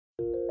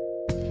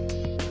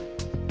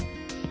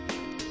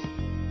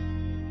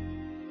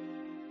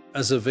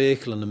As a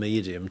vehicle and a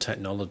medium,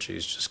 technology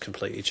has just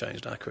completely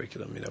changed our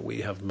curriculum. You know, we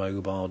have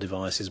mobile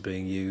devices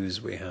being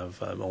used, we have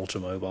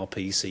automobile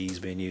PCs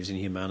being used in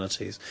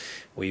humanities.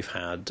 We've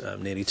had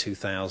nearly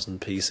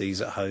 2,000 PCs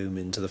at home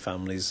into the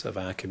families of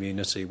our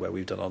community where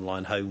we've done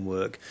online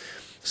homework.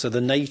 So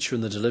the nature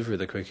and the delivery of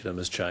the curriculum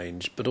has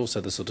changed, but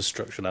also the sort of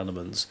structural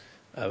elements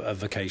of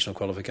vocational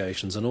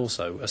qualifications and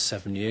also a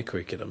 7-year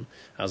curriculum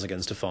as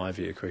against a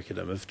 5-year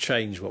curriculum have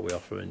changed what we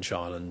offer in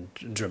Shireland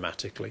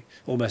dramatically.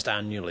 Almost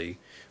annually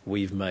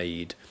we've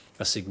made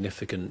a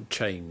significant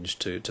change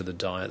to the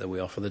diet that we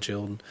offer the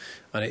children,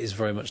 and it is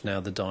very much now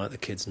the diet the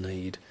kids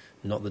need,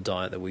 not the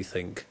diet that we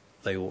think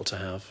they ought to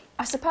have.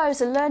 I suppose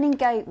a learning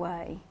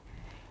gateway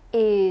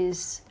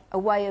is a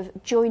way of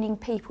joining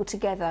people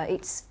together.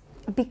 It's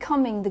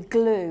becoming the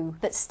glue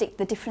that stick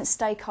the different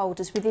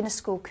stakeholders within a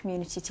school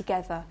community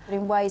together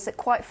in ways that,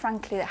 quite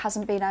frankly, that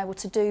hasn't been able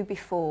to do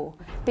before.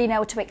 Being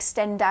able to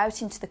extend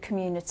out into the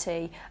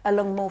community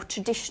along more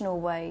traditional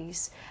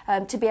ways,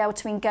 to be able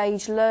to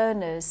engage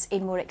learners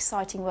in more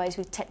exciting ways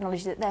with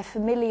technology that they're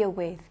familiar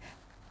with.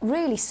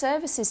 Really,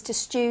 services to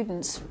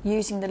students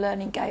using the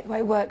Learning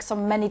Gateway works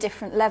on many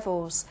different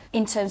levels,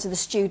 in terms of the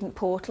student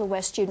portal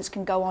where students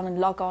can go on and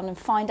log on and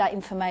find out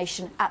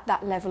information at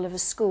that level of a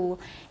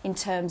school in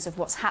terms of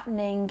what's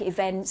happening,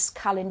 events,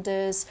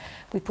 calendars.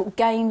 We put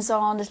games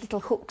on as little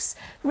hooks,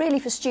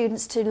 really for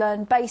students to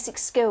learn basic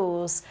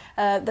skills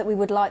that we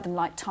would like them,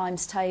 like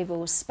times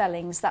tables,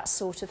 spellings, that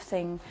sort of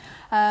thing.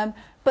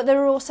 But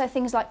there are also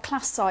things like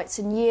class sites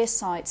and year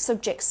sites,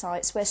 subject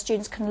sites, where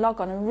students can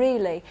log on, and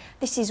really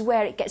this is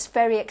where it gets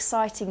very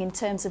exciting in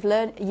terms of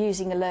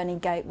using a learning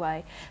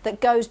gateway that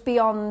goes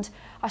beyond,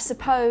 I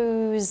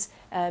suppose,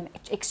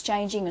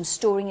 exchanging and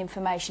storing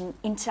information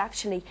into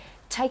actually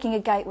taking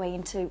a gateway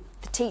into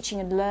the teaching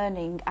and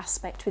learning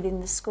aspect within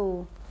the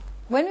school.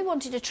 When we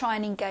wanted to try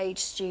and engage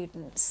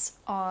students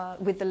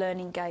with the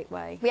Learning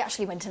Gateway, we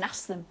actually went and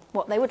asked them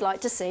what they would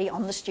like to see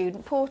on the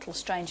student portal,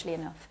 strangely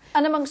enough.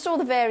 And amongst all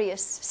the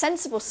various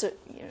sensible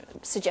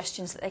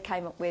suggestions that they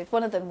came up with,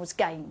 one of them was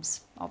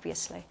games,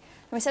 obviously.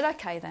 And we said,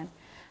 OK then.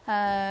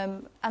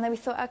 And then we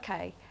thought,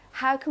 OK,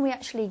 how can we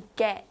actually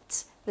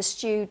get the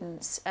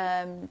students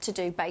to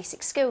do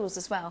basic skills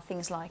as well,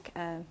 things like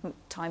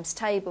times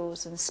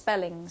tables and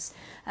spellings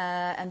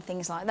and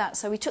things like that.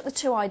 So we took the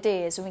two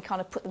ideas and we kind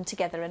of put them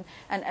together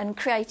and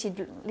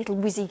created little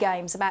whizzy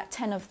games, about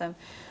 10 of them,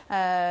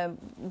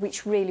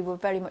 which really were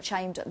very much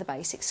aimed at the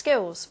basic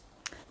skills.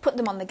 Put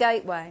them on the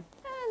gateway,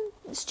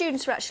 and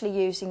students were actually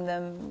using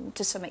them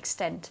to some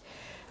extent.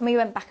 And we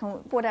went back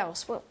and what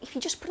else? Well, if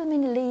you just put them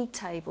in a league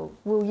table,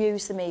 we'll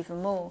use them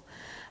even more.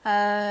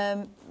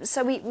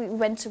 So we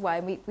went away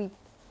and we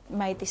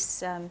made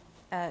this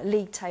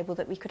league table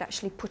that we could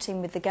actually put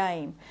in with the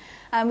game.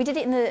 And we did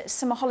it in the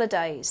summer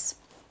holidays,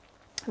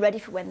 ready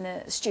for when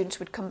the students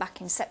would come back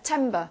in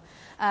September,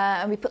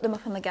 and we put them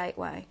up on the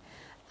gateway.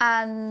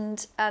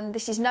 And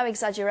this is no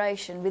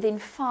exaggeration, within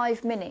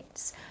 5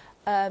 minutes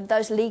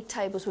those league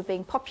tables were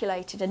being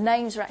populated and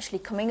names were actually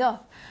coming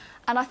up.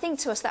 And I think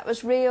to us that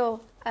was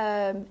real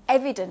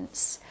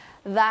evidence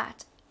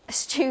that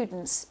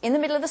students in the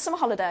middle of the summer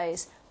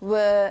holidays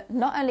were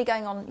not only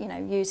going on, you know,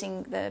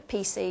 using the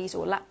PCs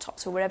or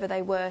laptops or wherever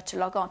they were to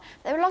log on,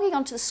 they were logging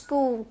on to the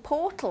school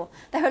portal.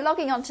 They were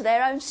logging on to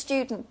their own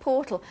student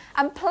portal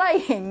and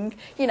playing,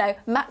 you know,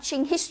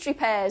 matching history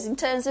pairs in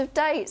terms of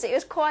dates. It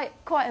was quite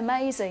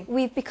amazing.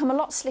 We've become a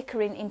lot slicker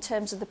in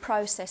terms of the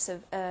process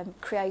of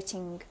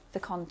creating the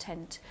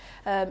content.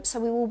 So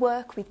we will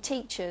work with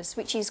teachers,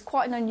 which is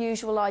quite an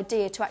unusual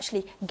idea, to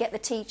actually get the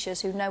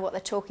teachers who know what they're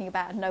talking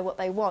about and know what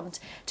they want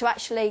to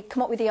actually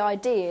come up with the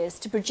ideas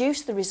to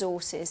produce the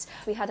resources.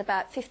 We had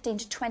about 15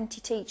 to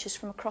 20 teachers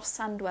from across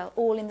Sandwell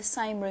all in the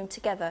same room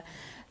together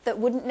that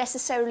wouldn't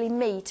necessarily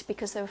meet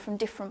because they were from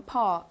different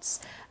parts,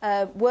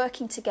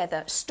 working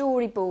together,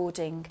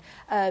 storyboarding,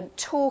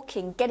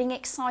 talking, getting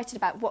excited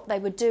about what they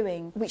were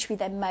doing, which we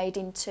then made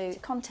into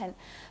content.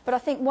 But I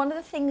think one of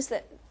the things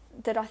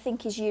that I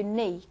think is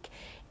unique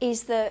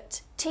is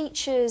that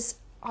teachers,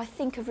 I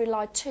think, have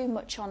relied too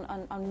much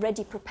on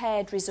ready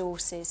prepared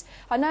resources.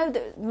 I know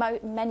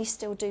that many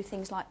still do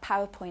things like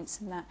PowerPoints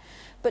and that,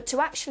 but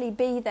to actually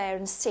be there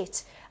and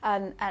sit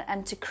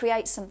and to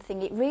create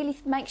something, it really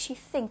makes you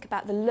think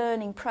about the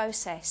learning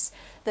process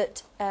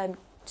that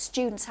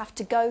students have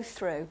to go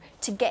through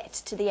to get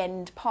to the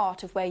end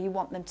part of where you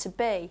want them to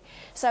be.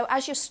 So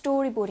as you're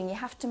storyboarding, you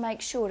have to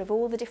make sure of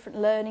all the different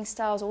learning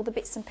styles, all the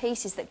bits and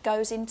pieces that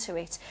goes into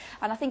it.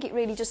 And I think it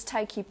really does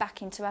take you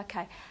back into,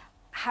 okay,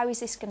 how is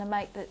this going to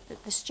make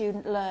the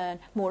student learn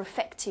more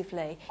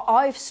effectively?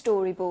 I've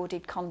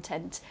storyboarded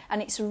content,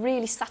 and it's a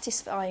really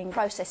satisfying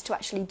process to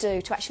actually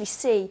do, to actually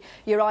see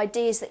your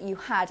ideas that you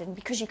had, and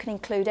because you can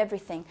include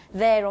everything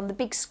there on the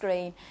big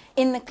screen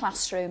in the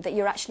classroom that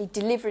you're actually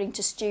delivering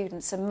to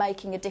students and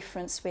making a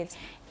difference with.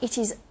 It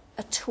is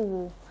a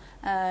tool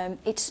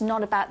It's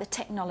not about the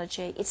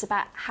technology, it's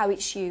about how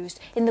it's used,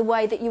 in the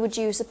way that you would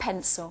use a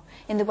pencil,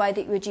 in the way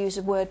that you would use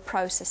a word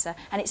processor,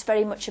 and it's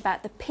very much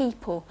about the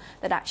people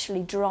that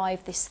actually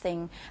drive this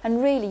thing.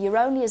 And really, you're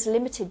only as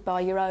limited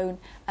by your own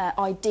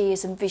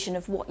ideas and vision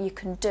of what you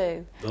can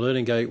do. The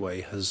Learning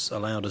Gateway has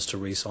allowed us to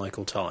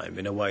recycle time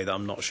in a way that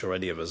I'm not sure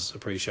any of us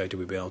appreciated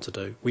we'd be able to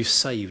do. We've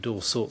saved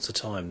all sorts of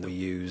time that we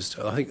used,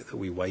 I think that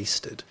we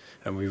wasted,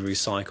 and we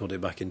recycled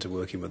it back into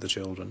working with the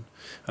children.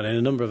 And in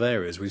a number of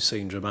areas we've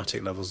seen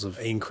dramatic levels of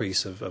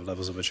increase of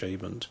levels of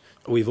achievement.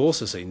 We've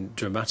also seen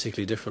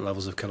dramatically different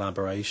levels of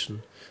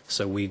collaboration.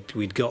 So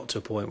we'd got to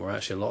a point where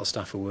actually a lot of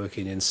staff were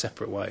working in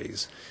separate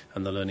ways,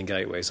 and the Learning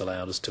Gateways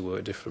allowed us to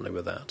work differently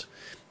with that.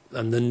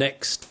 And the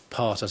next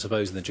part, I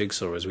suppose, in the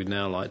jigsaw is we'd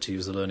now like to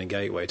use the Learning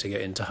Gateway to get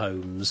into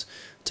homes,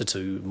 to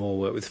do more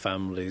work with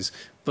families,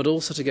 but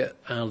also to get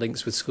our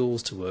links with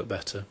schools to work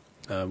better.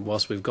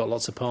 Whilst we've got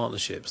lots of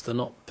partnerships, they're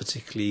not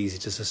particularly easy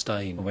to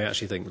sustain. We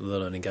actually think the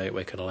Learning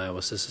Gateway can allow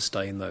us to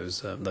sustain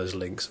those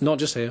links, not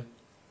just here,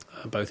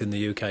 both in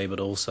the UK but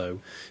also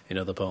in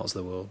other parts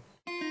of the world.